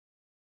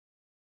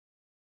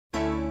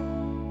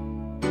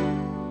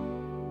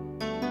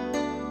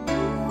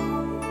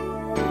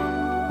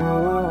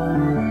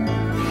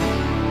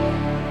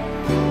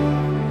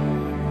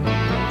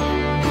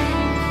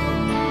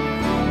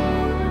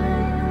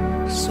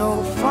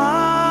so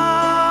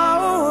far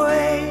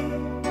away.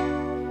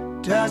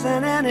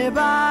 Doesn't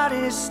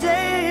anybody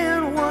stay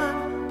in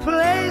one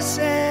place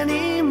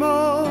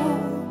anymore?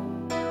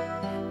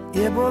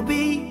 It will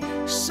be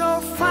so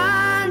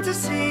fine to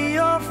see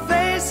your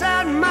face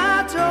at my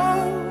door,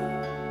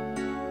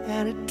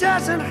 and it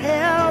doesn't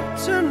help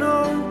to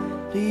know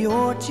that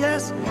you're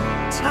just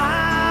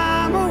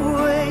time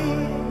away.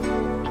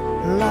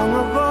 Long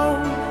ago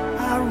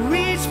I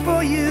reached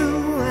for you,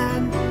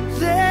 and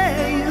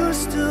there you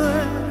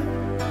stood.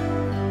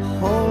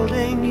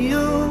 Holding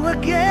you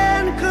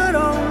again could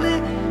only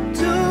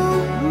do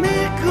me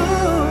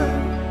good.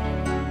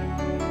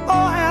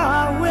 Oh, how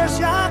I wish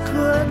I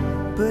could,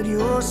 but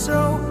you're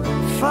so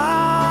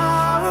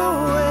far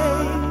away.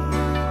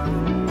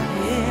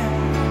 Yeah.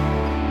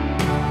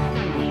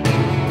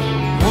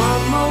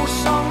 One more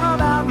song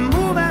about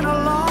moving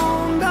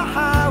along the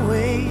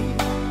highway.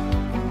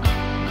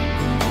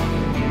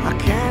 I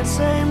can't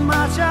say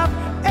much of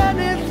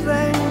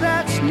anything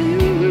that's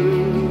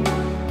new,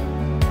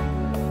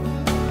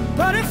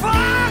 but if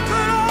I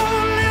could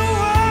only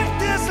work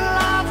this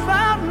life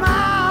out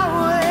my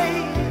way,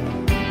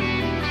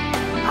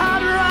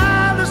 I'd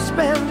rather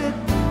spend it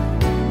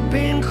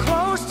being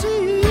close to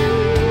you.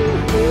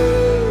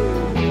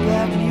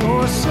 But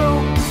you're so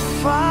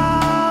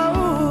far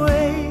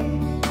away.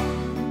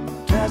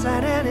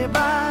 Doesn't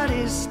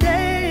anybody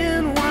stay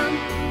in one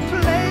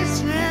place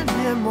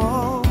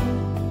anymore?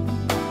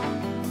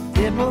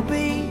 It will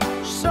be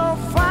so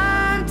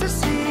fine to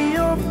see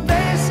your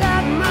face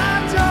at my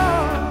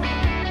door,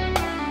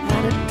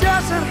 and it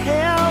doesn't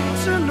help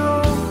to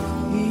know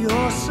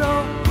you're so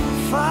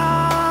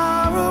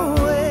far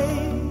away.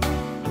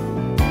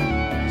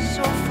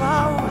 So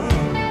far away.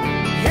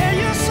 Yeah,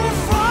 you're so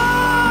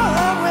far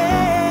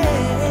away.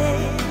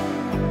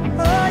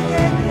 Oh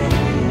yeah, yeah.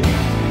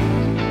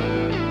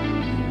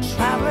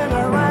 Traveling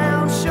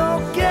around sure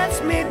gets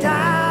me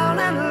down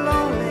and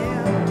lonely.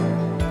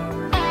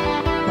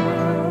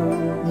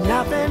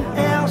 Nothing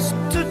else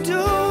to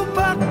do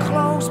but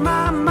close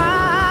my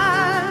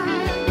mind,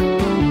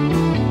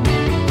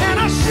 and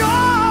I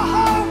sure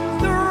hope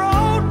the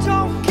road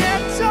don't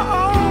get to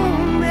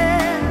own me.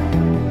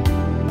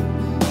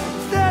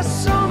 There's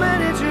so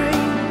many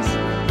dreams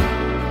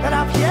that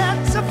I've yet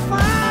to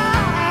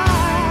find,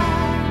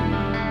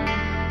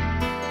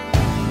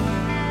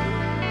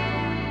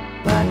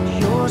 but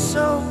you're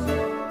so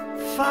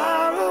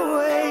far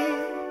away.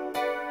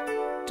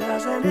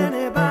 Doesn't